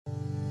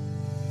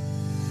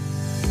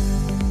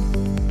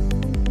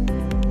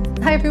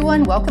Hi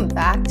everyone, welcome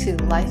back to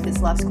Life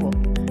is Love School.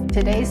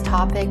 Today's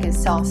topic is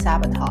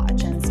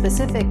self-sabotage, and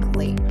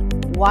specifically,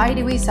 why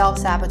do we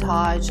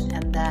self-sabotage,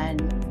 and then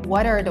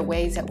what are the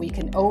ways that we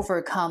can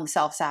overcome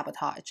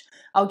self-sabotage?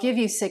 I'll give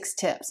you 6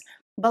 tips,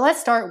 but let's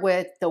start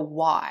with the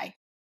why.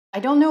 I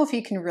don't know if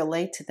you can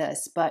relate to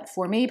this, but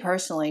for me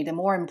personally, the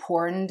more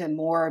important and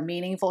more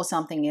meaningful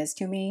something is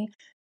to me,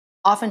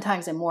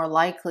 oftentimes the more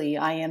likely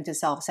I am to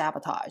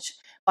self-sabotage.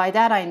 By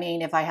that I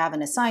mean if I have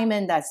an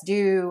assignment that's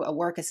due, a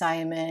work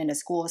assignment, a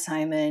school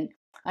assignment,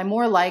 I'm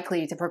more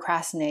likely to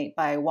procrastinate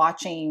by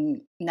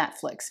watching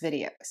Netflix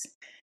videos.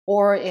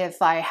 Or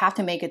if I have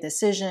to make a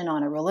decision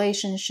on a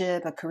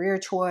relationship, a career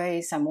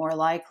choice, I'm more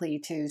likely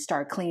to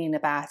start cleaning the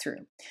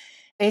bathroom.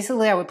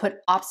 Basically, I would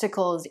put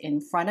obstacles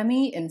in front of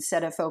me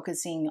instead of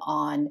focusing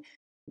on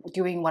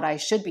doing what I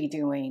should be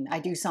doing. I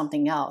do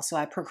something else, so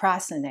I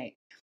procrastinate.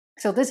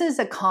 So this is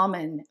a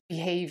common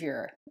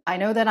behavior. I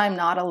know that I'm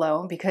not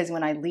alone because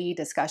when I lead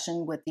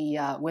discussion with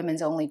the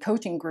women's only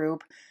coaching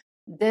group,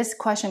 this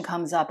question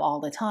comes up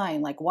all the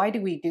time. Like, why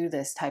do we do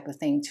this type of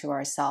thing to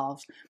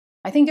ourselves?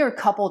 I think there are a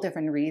couple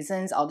different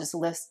reasons. I'll just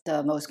list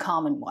the most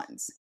common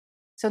ones.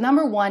 So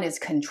number one is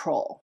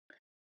control.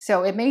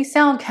 So it may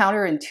sound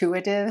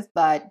counterintuitive,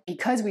 but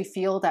because we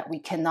feel that we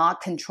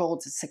cannot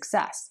control the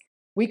success,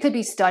 we could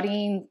be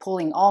studying,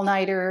 pulling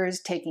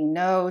all-nighters, taking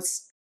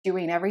notes,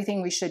 doing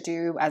everything we should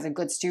do as a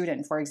good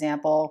student, for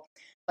example,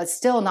 but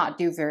still not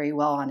do very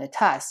well on a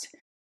test.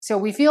 So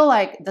we feel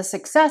like the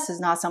success is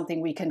not something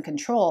we can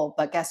control,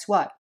 but guess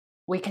what?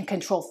 We can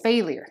control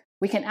failure.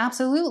 We can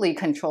absolutely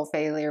control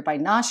failure by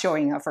not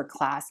showing up for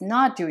class,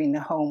 not doing the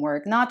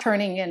homework, not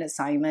turning in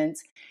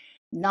assignments,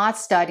 not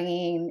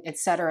studying,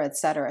 etc.,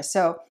 etc.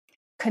 So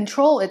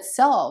control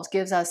itself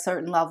gives us a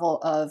certain level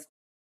of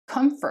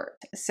comfort.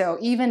 So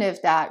even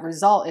if that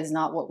result is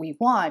not what we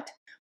want,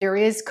 there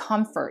is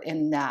comfort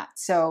in that.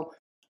 So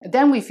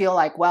then we feel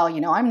like, well,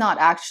 I'm not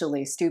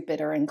actually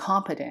stupid or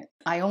incompetent.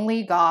 I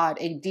only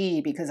got a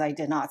D because I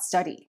did not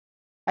study.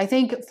 I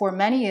think for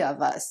many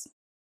of us,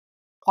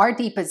 our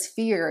deepest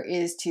fear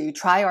is to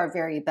try our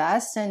very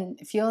best and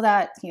feel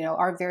that,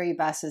 our very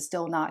best is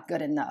still not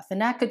good enough. And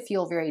that could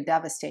feel very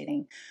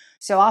devastating.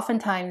 So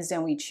oftentimes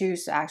then we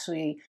choose to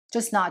actually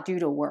just not do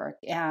the work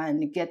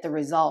and get the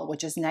result,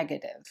 which is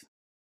negative.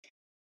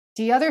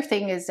 The other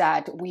thing is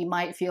that we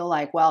might feel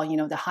like, well,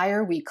 the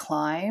higher we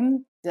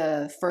climb,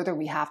 the further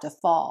we have to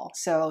fall.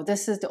 So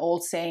this is the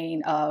old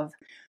saying of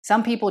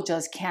some people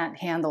just can't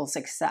handle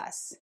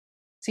success.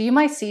 So you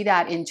might see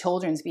that in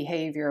children's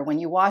behavior. When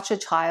you watch a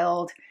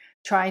child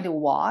trying to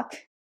walk,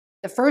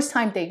 the first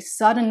time they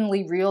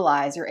suddenly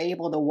realize they're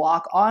able to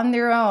walk on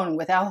their own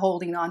without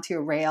holding onto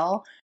a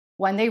rail,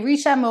 when they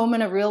reach that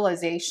moment of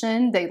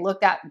realization, they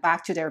look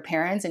back to their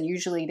parents and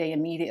usually they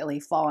immediately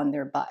fall on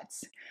their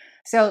butts.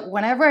 So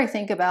whenever I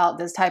think about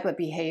this type of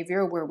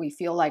behavior where we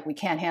feel like we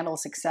can't handle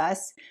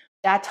success,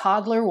 that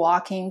toddler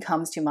walking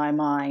comes to my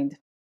mind.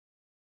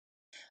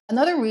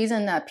 Another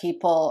reason that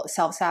people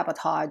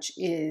self-sabotage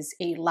is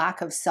a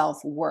lack of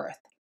self-worth.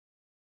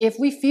 If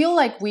we feel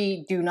like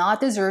we do not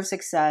deserve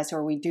success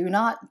or we do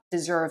not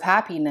deserve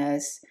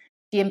happiness,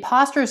 the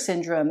imposter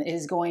syndrome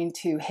is going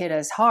to hit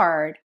us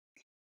hard,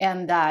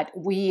 and that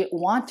we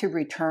want to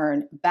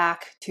return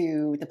back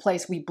to the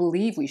place we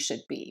believe we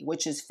should be,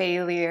 which is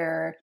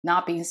failure,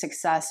 not being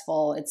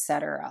successful,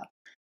 etc.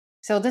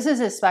 So this is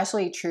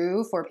especially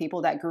true for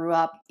people that grew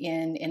up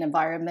in an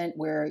environment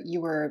where you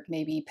were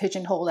maybe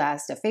pigeonholed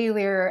as a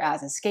failure,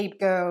 as a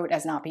scapegoat,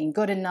 as not being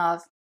good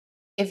enough.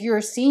 If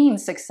you're seeing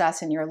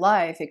success in your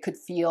life, it could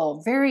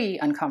feel very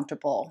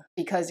uncomfortable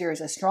because there's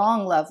a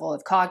strong level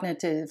of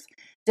cognitive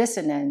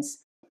dissonance.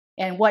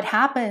 And what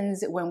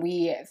happens when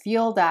we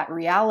feel that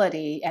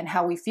reality and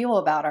how we feel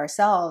about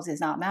ourselves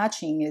is not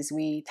matching is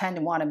we tend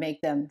to want to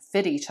make them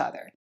fit each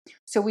other.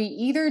 So we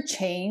either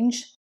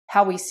change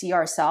how we see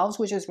ourselves,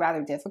 which is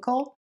rather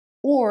difficult,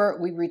 or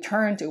we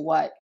return to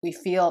what we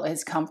feel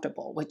is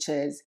comfortable, which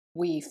is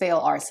we fail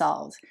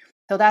ourselves.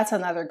 So that's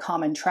another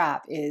common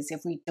trap is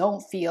if we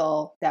don't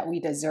feel that we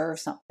deserve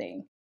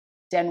something,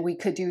 then we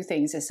could do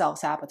things to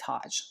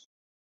self-sabotage.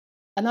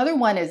 Another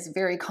one is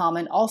very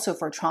common also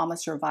for trauma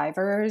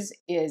survivors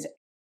is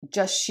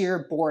just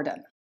sheer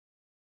boredom.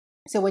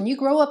 So when you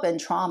grow up in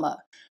trauma,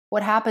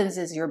 what happens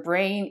is your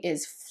brain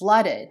is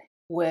flooded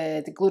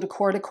with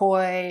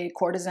glucocorticoid,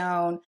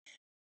 cortisone,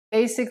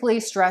 basically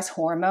stress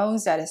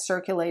hormones that is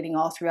circulating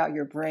all throughout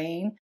your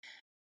brain.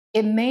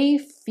 It may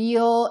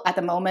feel at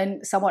the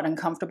moment somewhat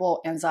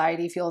uncomfortable.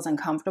 Anxiety feels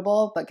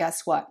uncomfortable, but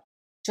guess what?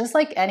 Just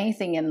like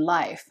anything in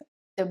life,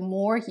 the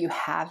more you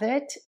have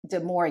it, the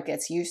more it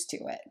gets used to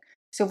it.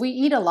 So if we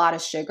eat a lot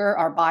of sugar,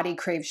 our body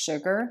craves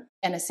sugar,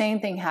 and the same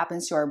thing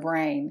happens to our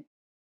brain.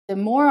 The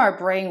more our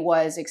brain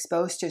was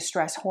exposed to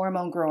stress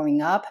hormone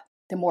growing up,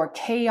 the more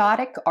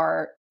chaotic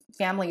our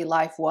family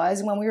life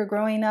was when we were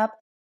growing up,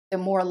 the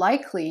more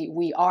likely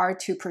we are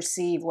to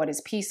perceive what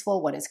is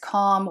peaceful, what is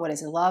calm, what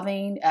is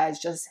loving as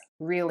just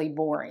really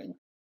boring.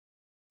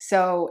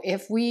 So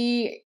if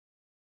we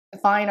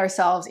find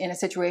ourselves in a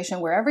situation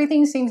where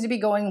everything seems to be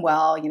going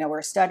well.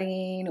 We're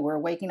studying, we're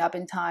waking up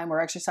in time, we're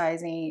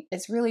exercising.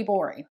 It's really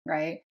boring,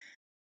 right?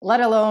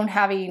 Let alone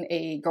having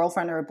a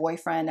girlfriend or a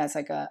boyfriend that's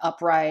like a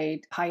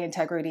upright, high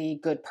integrity,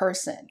 good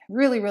person.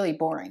 Really, really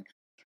boring.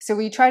 So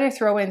we try to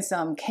throw in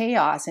some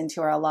chaos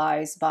into our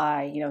lives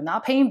by,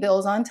 not paying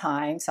bills on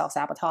time,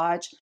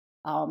 self-sabotage,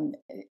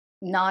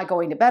 not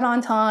going to bed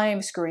on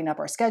time, screwing up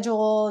our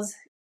schedules,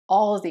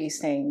 all of these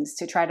things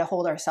to try to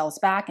hold ourselves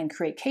back and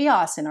create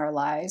chaos in our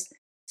lives.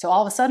 So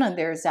all of a sudden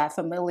there's that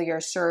familiar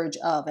surge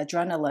of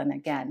adrenaline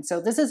again. So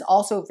this is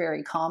also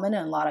very common,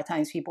 and a lot of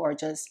times people are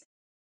just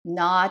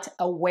not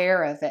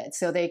aware of it.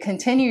 So they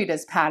continue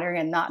this pattern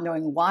and not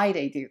knowing why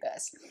they do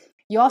this.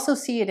 You also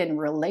see it in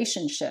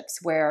relationships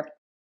where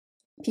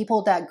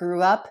people that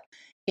grew up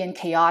in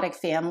chaotic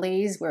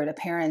families where the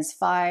parents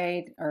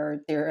fight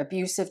or they're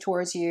abusive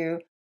towards you,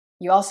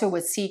 you also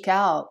would seek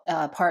out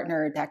a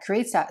partner that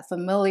creates that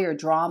familiar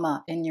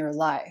drama in your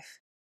life,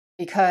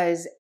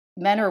 because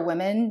men or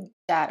women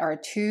that are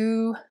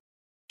too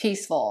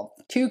peaceful,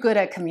 too good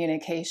at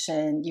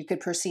communication, you could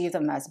perceive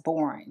them as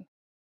boring.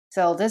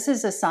 So this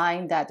is a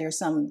sign that there's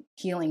some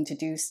healing to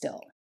do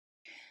still.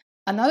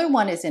 Another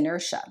one is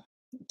inertia.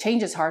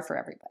 Change is hard for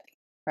everybody,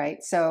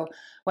 right? So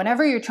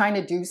whenever you're trying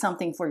to do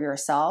something for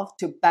yourself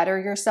to better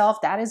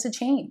yourself, that is a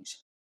change.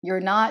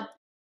 You're not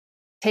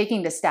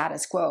taking the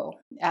status quo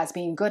as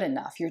being good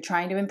enough. You're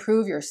trying to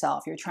improve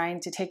yourself. You're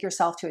trying to take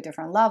yourself to a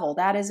different level.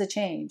 That is a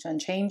change,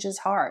 and change is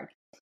hard.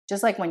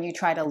 Just like when you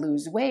try to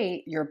lose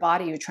weight, your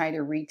body, you're trying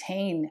to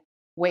retain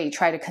weight,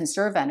 try to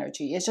conserve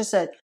energy. It's just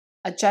a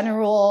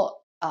general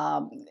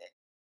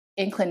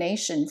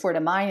inclination for the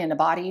mind and the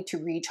body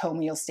to reach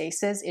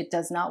homeostasis. It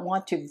does not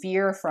want to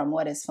veer from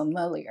what is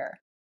familiar.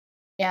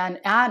 And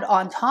add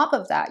on top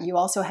of that, you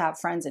also have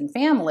friends and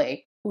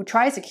family who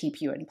tries to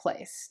keep you in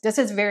place. This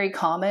is very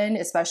common,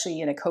 especially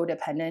in a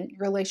codependent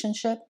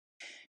relationship.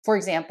 For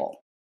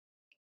example,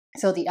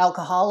 so the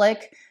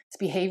alcoholic's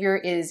behavior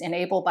is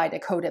enabled by the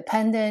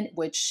codependent,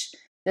 which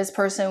this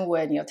person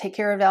would, take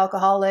care of the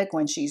alcoholic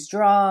when she's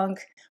drunk,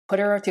 put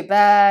her to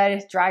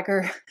bed, drag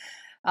her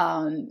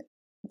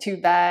to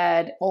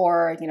bed,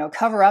 or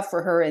cover up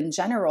for her in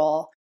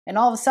general. And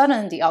all of a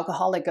sudden, the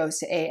alcoholic goes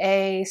to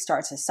AA,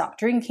 starts to stop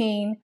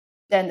drinking.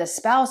 Then the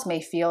spouse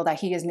may feel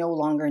that he is no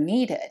longer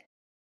needed.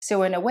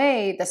 So in a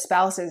way, the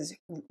spouse is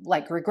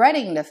like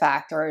regretting the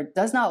fact or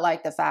does not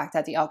like the fact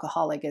that the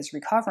alcoholic is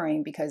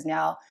recovering, because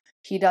now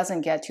he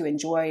doesn't get to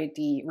enjoy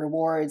the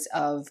rewards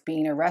of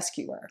being a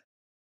rescuer.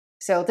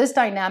 So this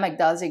dynamic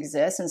does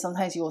exist. And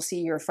sometimes you will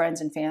see your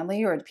friends and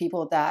family or the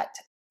people that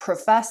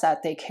profess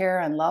that they care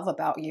and love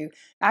about you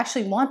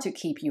actually want to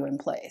keep you in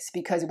place,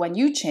 because when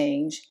you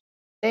change,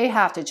 they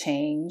have to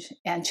change,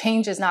 and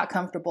change is not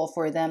comfortable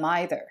for them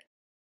either.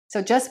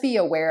 So just be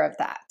aware of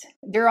that.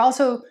 There are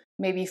also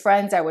maybe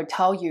friends that would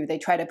tell you they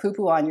try to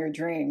poo-poo on your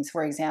dreams,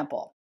 for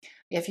example.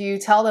 If you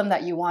tell them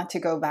that you want to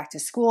go back to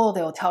school,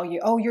 they'll tell you,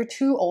 oh, you're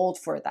too old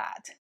for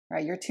that,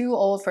 right? You're too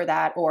old for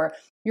that, or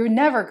you're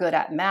never good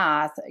at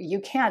math. You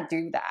can't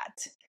do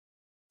that.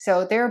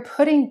 So they're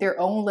putting their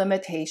own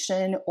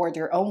limitation or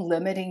their own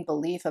limiting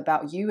belief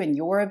about you and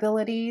your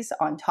abilities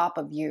on top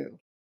of you.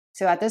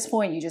 So at this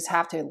point, you just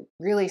have to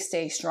really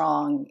stay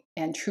strong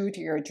and true to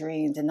your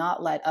dreams and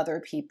not let other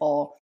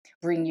people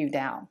bring you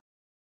down.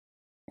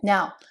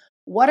 Now,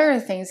 what are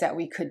the things that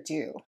we could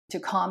do to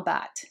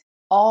combat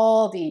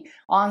all the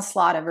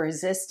onslaught of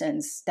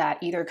resistance that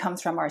either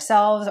comes from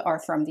ourselves or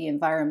from the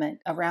environment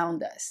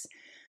around us?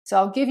 So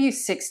I'll give you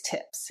 6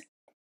 tips.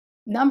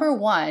 Number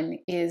 1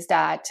 is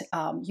that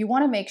you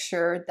want to make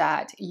sure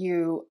that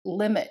you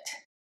limit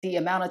the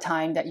amount of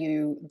time that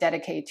you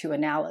dedicate to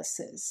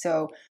analysis.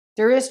 So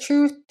there is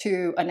truth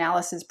to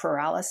analysis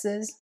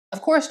paralysis.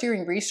 Of course,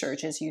 doing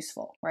research is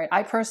useful, right?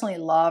 I personally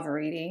love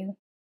reading.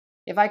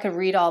 If I could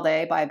read all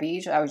day by a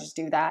beach, I would just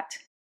do that.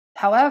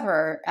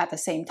 However, at the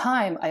same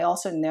time, I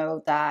also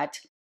know that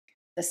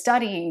the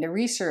studying, the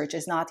research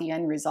is not the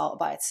end result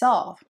by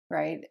itself,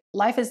 right?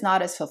 Life is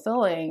not as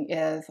fulfilling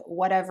if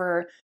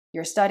whatever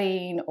you're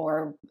studying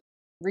or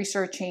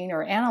researching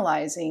or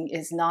analyzing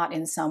is not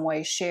in some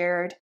way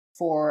shared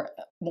for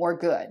more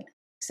good.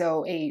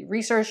 So a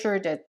researcher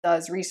that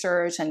does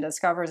research and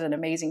discovers an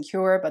amazing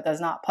cure but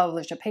does not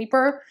publish a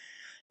paper,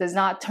 does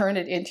not turn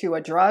it into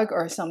a drug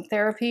or some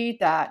therapy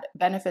that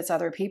benefits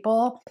other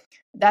people,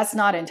 that's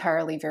not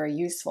entirely very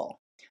useful.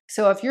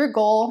 So if your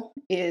goal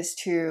is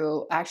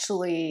to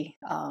actually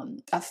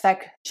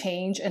affect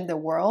change in the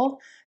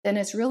world, then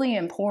it's really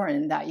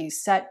important that you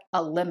set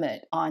a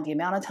limit on the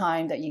amount of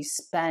time that you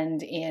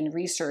spend in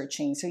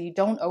researching, so you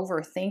don't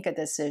overthink a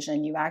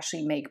decision, you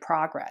actually make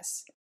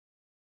progress.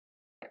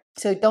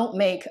 So don't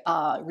make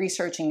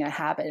researching a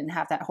habit and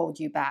have that hold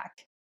you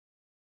back.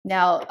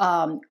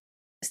 Now,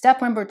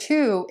 step number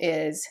 2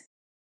 is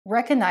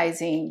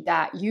recognizing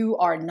that you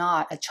are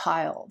not a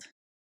child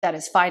that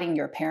is fighting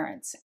your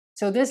parents.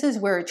 So this is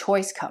where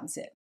choice comes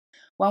in.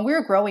 When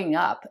we're growing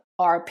up,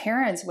 our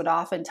parents would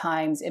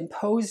oftentimes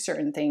impose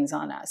certain things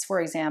on us. For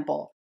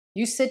example,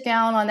 you sit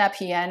down on that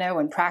piano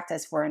and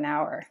practice for an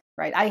hour,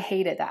 right? I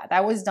hated that.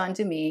 That was done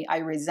to me. I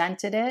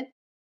resented it.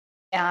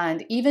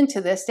 And even to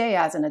this day,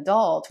 as an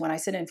adult, when I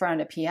sit in front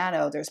of the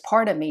piano, there's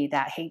part of me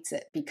that hates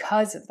it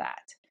because of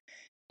that.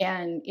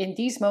 And in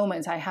these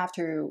moments, I have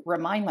to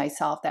remind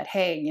myself that,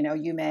 hey,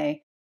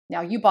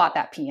 now you bought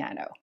that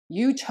piano.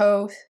 You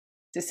chose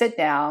to sit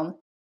down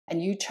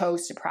and you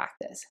chose to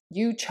practice.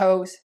 You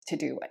chose to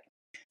do it.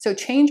 So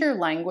change your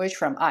language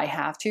from I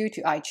have to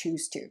I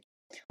choose to.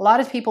 A lot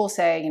of people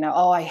say,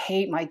 oh, I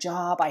hate my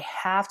job. I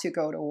have to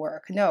go to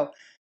work. No,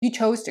 you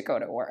chose to go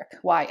to work.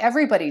 Why?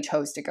 Everybody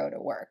chose to go to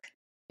work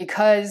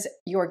because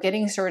you're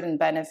getting certain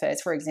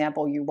benefits. For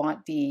example, you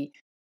want the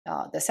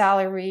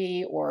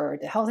salary or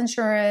the health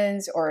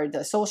insurance or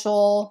the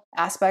social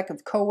aspect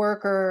of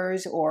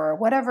coworkers or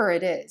whatever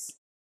it is.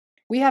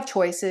 We have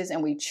choices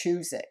and we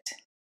choose it.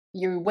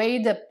 You weigh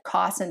the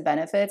costs and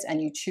benefits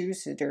and you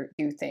choose to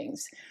do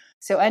things.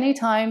 So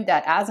anytime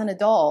that as an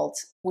adult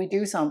we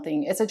do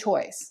something, it's a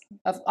choice.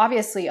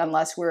 Obviously,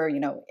 unless we're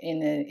in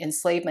an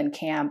enslavement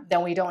camp,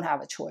 then we don't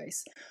have a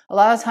choice. A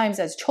lot of times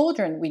as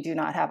children, we do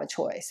not have a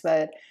choice,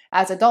 but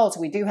as adults,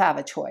 we do have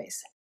a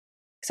choice.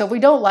 So if we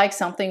don't like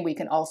something, we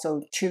can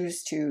also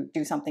choose to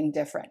do something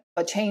different,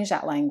 but change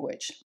that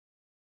language.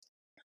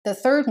 The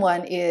third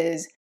one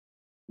is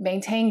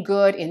maintain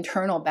good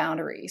internal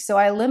boundaries. So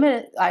I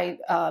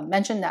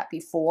mentioned that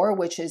before,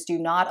 which is do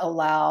not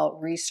allow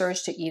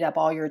research to eat up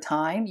all your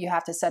time. You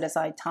have to set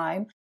aside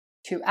time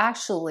to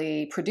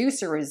actually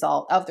produce a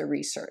result of the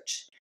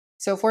research.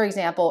 So for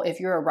example, if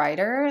you're a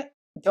writer,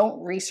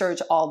 don't research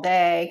all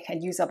day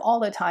and use up all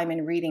the time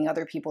in reading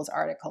other people's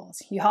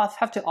articles. You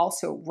have to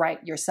also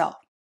write yourself.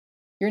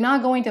 You're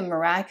not going to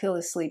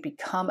miraculously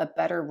become a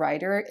better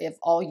writer if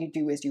all you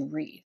do is you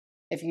read.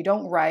 If you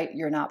don't write,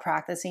 you're not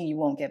practicing, you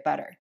won't get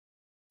better.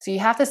 So you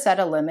have to set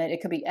a limit.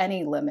 It could be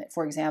any limit.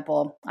 For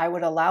example, I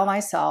would allow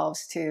myself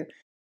to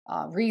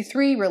read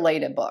 3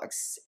 related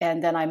books,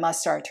 and then I must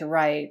start to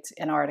write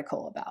an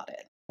article about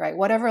it, right?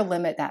 Whatever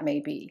limit that may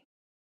be.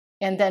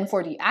 And then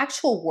for the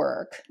actual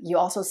work, you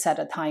also set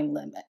a time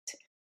limit.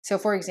 So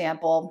for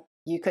example,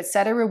 you could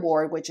set a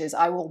reward, which is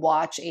I will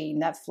watch a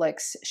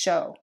Netflix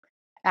show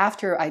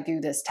after I do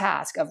this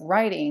task of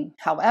writing.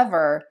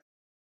 However,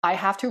 I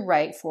have to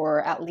write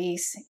for at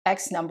least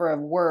X number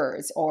of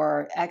words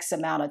or X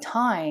amount of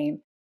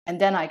time, and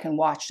then I can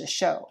watch the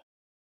show.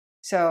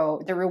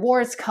 So the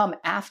rewards come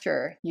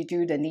after you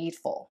do the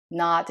needful,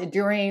 not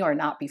during or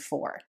not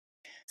before.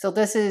 So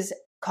this is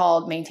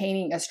called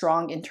maintaining a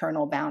strong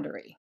internal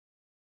boundary.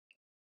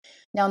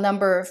 Now,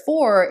 number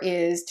 4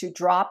 is to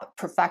drop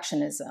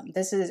perfectionism.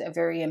 This is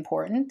very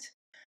important.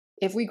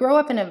 If we grow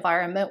up in an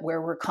environment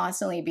where we're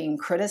constantly being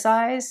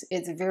criticized,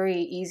 it's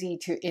very easy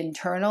to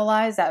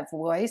internalize that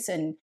voice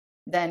and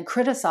then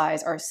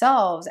criticize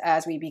ourselves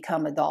as we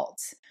become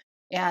adults.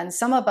 And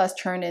some of us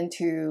turn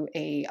into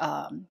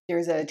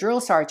there's a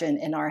drill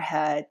sergeant in our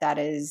head that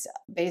is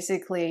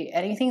basically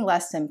anything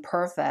less than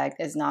perfect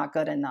is not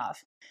good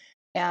enough.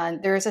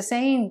 And there's a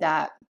saying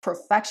that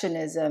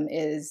perfectionism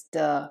is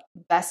the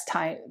best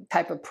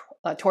type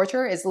of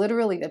torture, is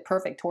literally the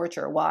perfect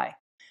torture. Why?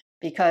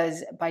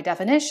 Because by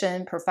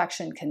definition,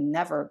 perfection can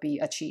never be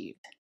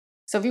achieved.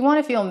 So if you want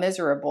to feel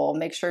miserable,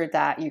 make sure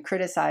that you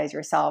criticize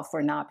yourself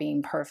for not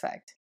being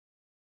perfect.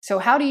 So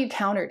how do you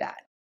counter that?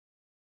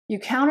 You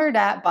counter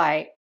that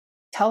by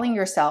telling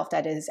yourself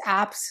that it is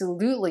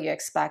absolutely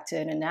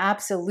expected and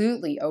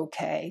absolutely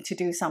okay to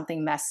do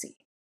something messy.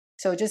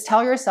 So just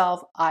tell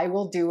yourself, I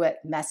will do it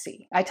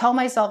messy. I tell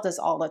myself this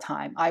all the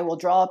time. I will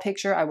draw a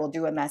picture, I will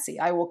do it messy.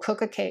 I will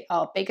cook a cake,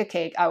 I'll bake a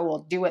cake, I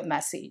will do it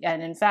messy.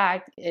 And in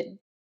fact,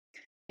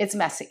 it's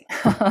messy.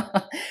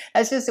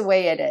 That's just the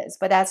way it is.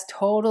 But that's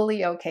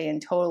totally okay and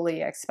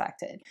totally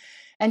expected.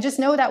 And just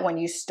know that when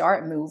you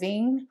start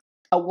moving,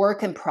 a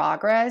work in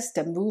progress,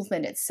 the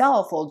movement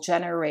itself will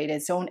generate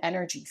its own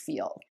energy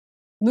field.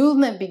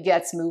 Movement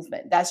begets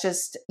movement. That's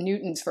just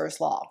Newton's first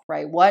law,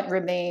 right? What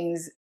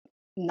remains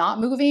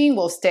not moving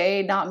will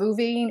stay not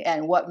moving,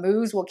 and what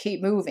moves will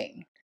keep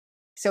moving.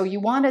 So you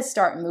want to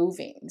start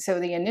moving. So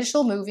the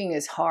initial moving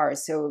is hard.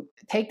 So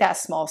take that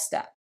small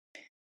step.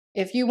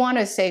 If you want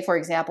to say, for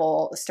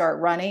example, start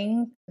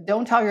running,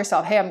 don't tell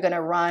yourself, hey, I'm going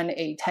to run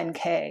a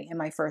 10K in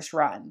my first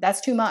run. That's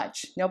too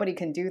much. Nobody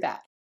can do that.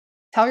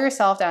 Tell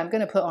yourself that I'm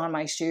going to put on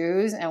my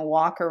shoes and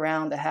walk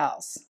around the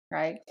house,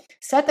 right?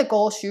 Set the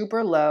goal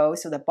super low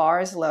so the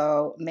bar is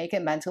low. Make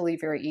it mentally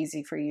very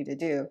easy for you to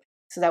do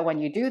so that when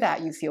you do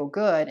that, you feel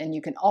good and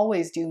you can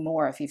always do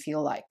more if you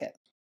feel like it.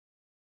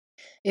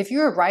 If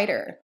you're a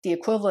writer, the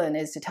equivalent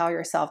is to tell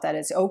yourself that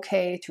it's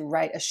okay to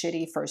write a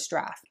shitty first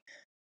draft.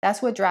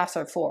 That's what drafts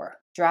are for.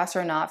 Drafts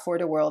are not for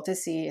the world to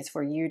see, it's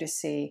for you to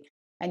see.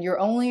 And your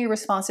only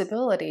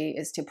responsibility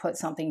is to put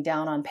something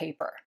down on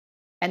paper.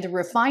 And the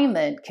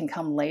refinement can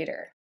come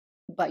later.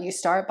 But you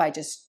start by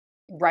just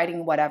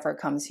writing whatever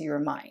comes to your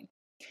mind.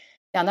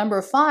 Now,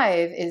 number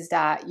 5 is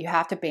that you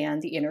have to ban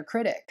the inner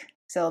critic.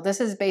 So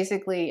this is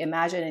basically,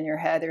 imagine in your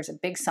head, there's a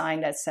big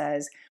sign that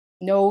says,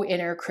 no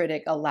inner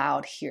critic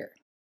allowed here.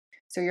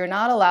 So you're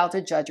not allowed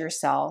to judge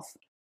yourself.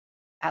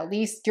 at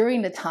least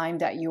during the time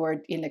that you are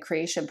in the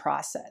creation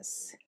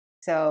process.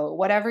 So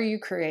whatever you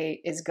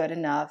create is good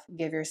enough.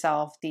 Give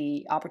yourself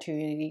the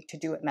opportunity to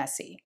do it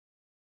messy.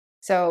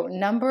 So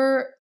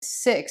number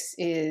 6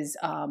 is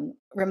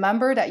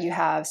remember that you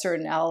have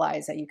certain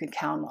allies that you can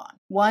count on.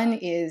 One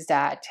is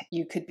that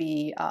you could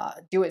be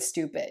do it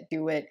stupid,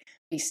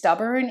 be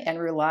stubborn and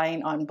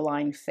relying on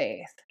blind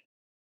faith.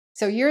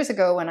 So years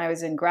ago when I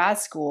was in grad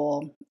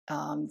school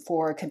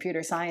for a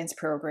computer science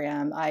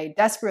program, I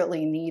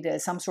desperately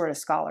needed some sort of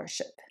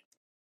scholarship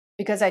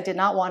because I did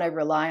not want to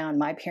rely on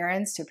my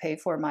parents to pay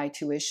for my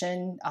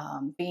tuition,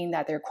 being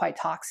that they're quite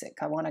toxic.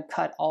 I want to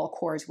cut all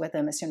cords with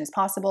them as soon as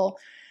possible.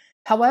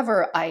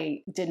 However,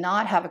 I did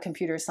not have a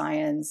computer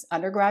science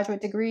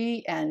undergraduate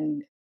degree,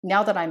 and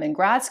now that I'm in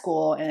grad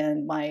school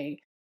and my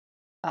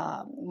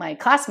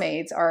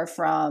classmates are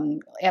from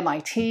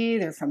MIT,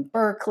 they're from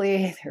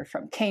Berkeley, they're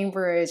from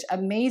Cambridge,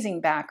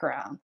 amazing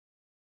background.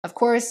 Of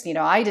course,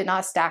 I did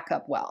not stack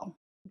up well,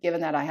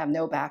 given that I have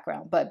no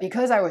background. But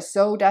because I was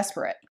so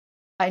desperate,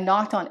 I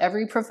knocked on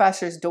every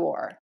professor's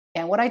door.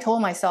 And what I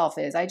told myself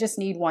is, I just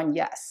need one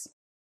yes.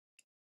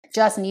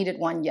 Just needed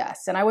one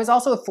yes. And I was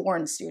also a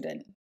foreign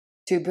student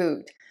to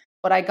boot.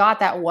 But I got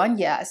that one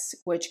yes,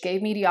 which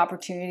gave me the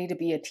opportunity to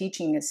be a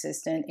teaching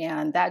assistant.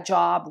 And that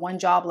one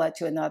job led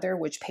to another,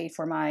 which paid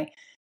for my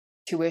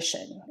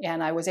tuition.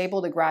 And I was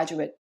able to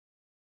graduate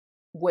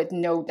with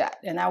no debt.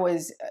 And that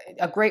was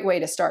a great way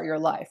to start your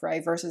life,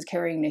 right? Versus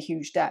carrying a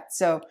huge debt.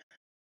 So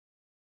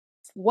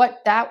what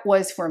that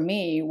was for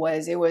me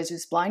it was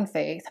just blind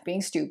faith,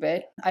 being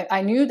stupid.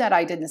 I knew that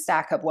I didn't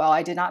stack up well.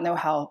 I did not know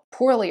how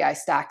poorly I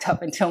stacked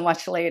up until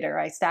much later.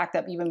 I stacked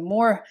up even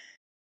more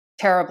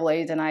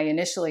terribly than I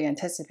initially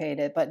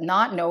anticipated. But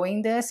not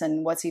knowing this,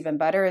 and what's even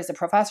better is the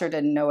professor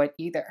didn't know it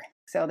either.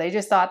 So they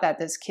just thought that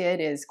this kid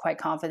is quite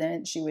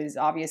confident. She was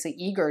obviously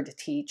eager to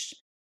teach.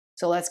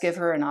 So let's give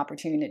her an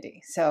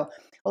opportunity. So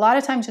a lot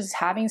of times just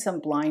having some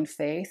blind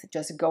faith,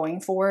 just going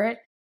for it,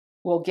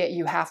 will get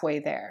you halfway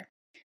there.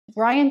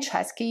 Brian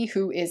Chesky,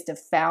 who is the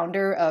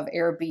founder of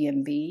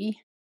Airbnb,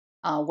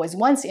 was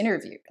once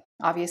interviewed.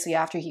 Obviously,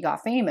 after he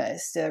got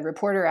famous, the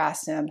reporter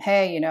asked him,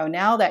 hey,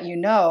 now that you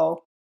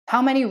know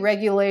how many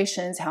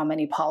regulations, how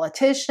many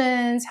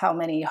politicians, how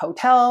many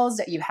hotels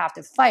that you have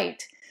to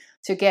fight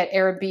to get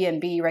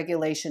Airbnb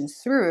regulations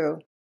through,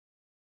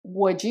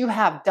 would you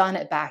have done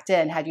it back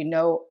then had you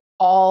know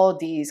all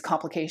these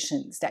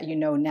complications that you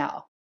know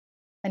now?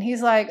 And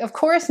he's like, of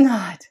course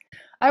not.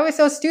 I was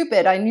so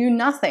stupid. I knew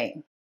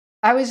nothing.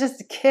 I was just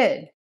a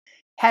kid.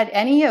 Had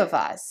any of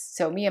us,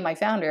 so me and my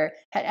founder,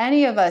 had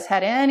any of us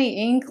had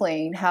any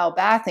inkling how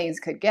bad things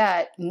could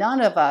get,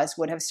 none of us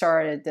would have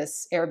started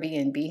this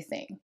Airbnb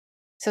thing.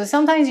 So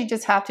sometimes you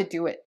just have to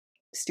do it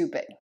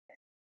stupid.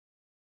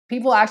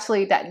 People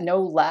actually that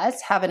know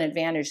less have an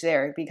advantage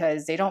there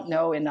because they don't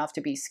know enough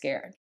to be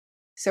scared.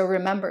 So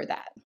remember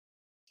that.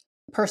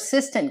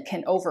 Persistent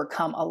can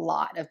overcome a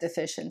lot of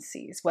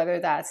deficiencies, whether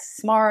that's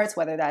smarts,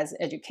 whether that's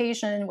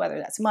education, whether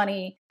that's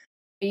money.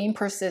 Being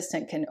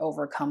persistent can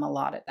overcome a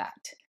lot of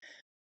that.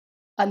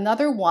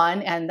 Another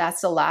one, and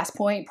that's the last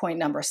point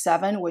number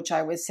 7, which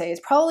I would say is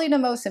probably the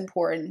most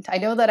important. I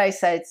know that I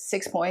said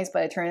 6 points,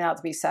 but it turned out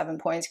to be 7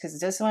 points because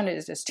this one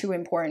is just too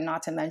important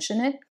not to mention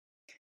it,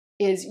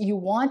 is you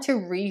want to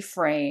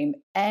reframe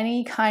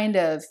any kind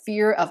of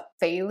fear of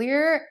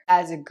failure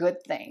as a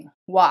good thing.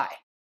 Why?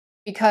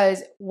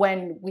 Because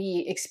when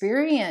we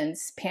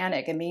experience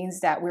panic, it means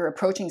that we're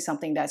approaching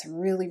something that's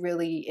really,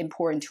 really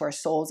important to our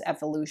soul's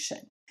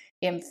evolution.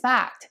 In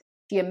fact,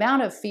 the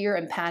amount of fear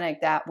and panic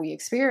that we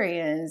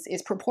experience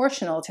is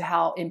proportional to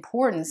how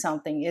important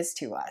something is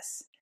to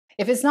us.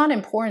 If it's not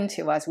important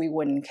to us, we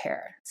wouldn't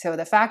care. So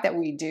the fact that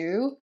we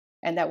do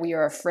and that we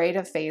are afraid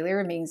of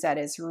failure means that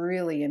it's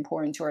really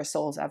important to our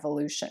soul's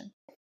evolution.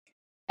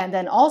 And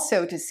then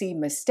also to see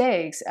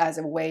mistakes as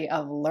a way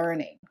of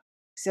learning.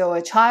 So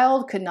a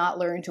child could not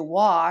learn to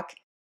walk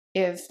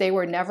if they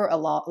were never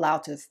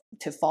allowed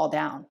to fall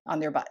down on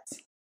their butts.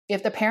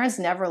 If the parents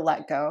never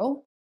let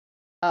go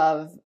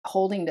of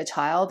holding the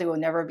child, they will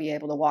never be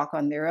able to walk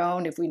on their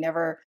own. If we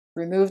never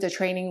remove the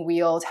training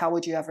wheels, how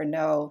would you ever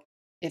know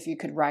if you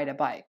could ride a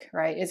bike,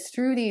 right? It's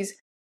through these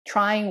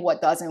trying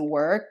what doesn't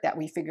work that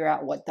we figure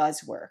out what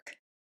does work.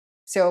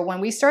 So when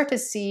we start to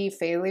see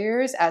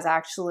failures as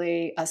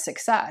actually a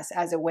success,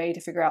 as a way to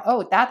figure out,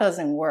 oh, that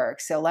doesn't work,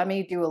 so let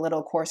me do a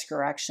little course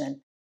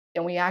correction,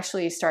 then we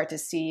actually start to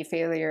see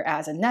failure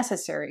as a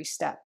necessary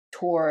step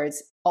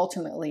towards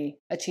ultimately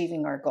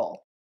achieving our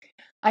goal.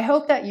 I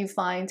hope that you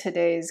find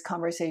today's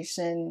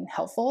conversation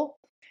helpful,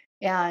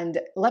 and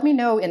let me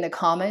know in the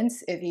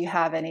comments if you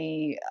have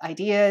any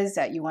ideas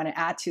that you want to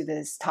add to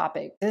this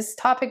topic. This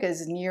topic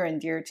is near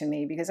and dear to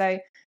me because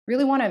I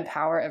really want to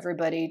empower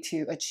everybody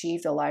to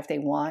achieve the life they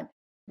want,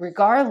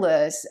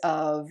 regardless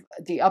of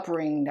the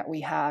upbringing that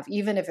we have,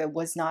 even if it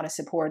was not a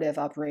supportive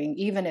upbringing,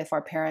 even if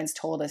our parents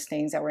told us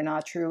things that were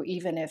not true,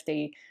 even if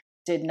they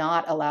did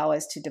not allow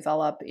us to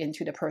develop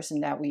into the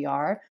person that we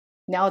are.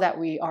 Now that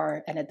we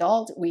are an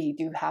adult, we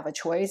do have a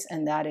choice,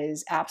 and that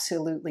is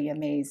absolutely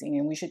amazing.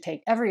 And we should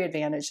take every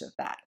advantage of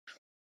that.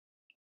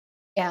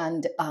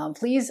 And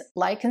please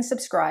like and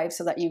subscribe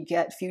so that you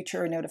get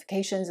future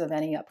notifications of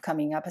any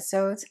upcoming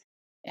episodes.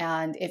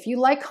 And if you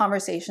like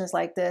conversations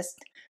like this,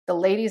 the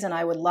ladies and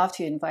I would love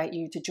to invite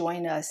you to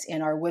join us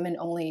in our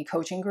women-only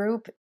coaching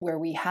group, where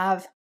we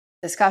have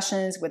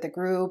discussions with the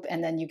group,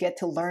 and then you get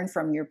to learn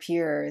from your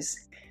peers.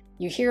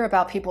 You hear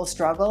about people's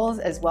struggles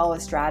as well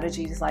as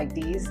strategies like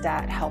these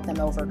that help them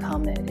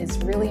overcome it. It's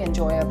really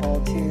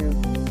enjoyable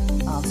to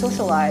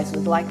socialize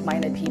with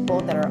like-minded people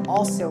that are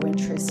also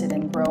interested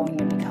in growing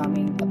and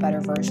becoming a better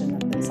version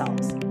of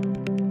themselves.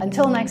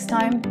 Until next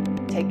time,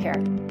 take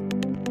care.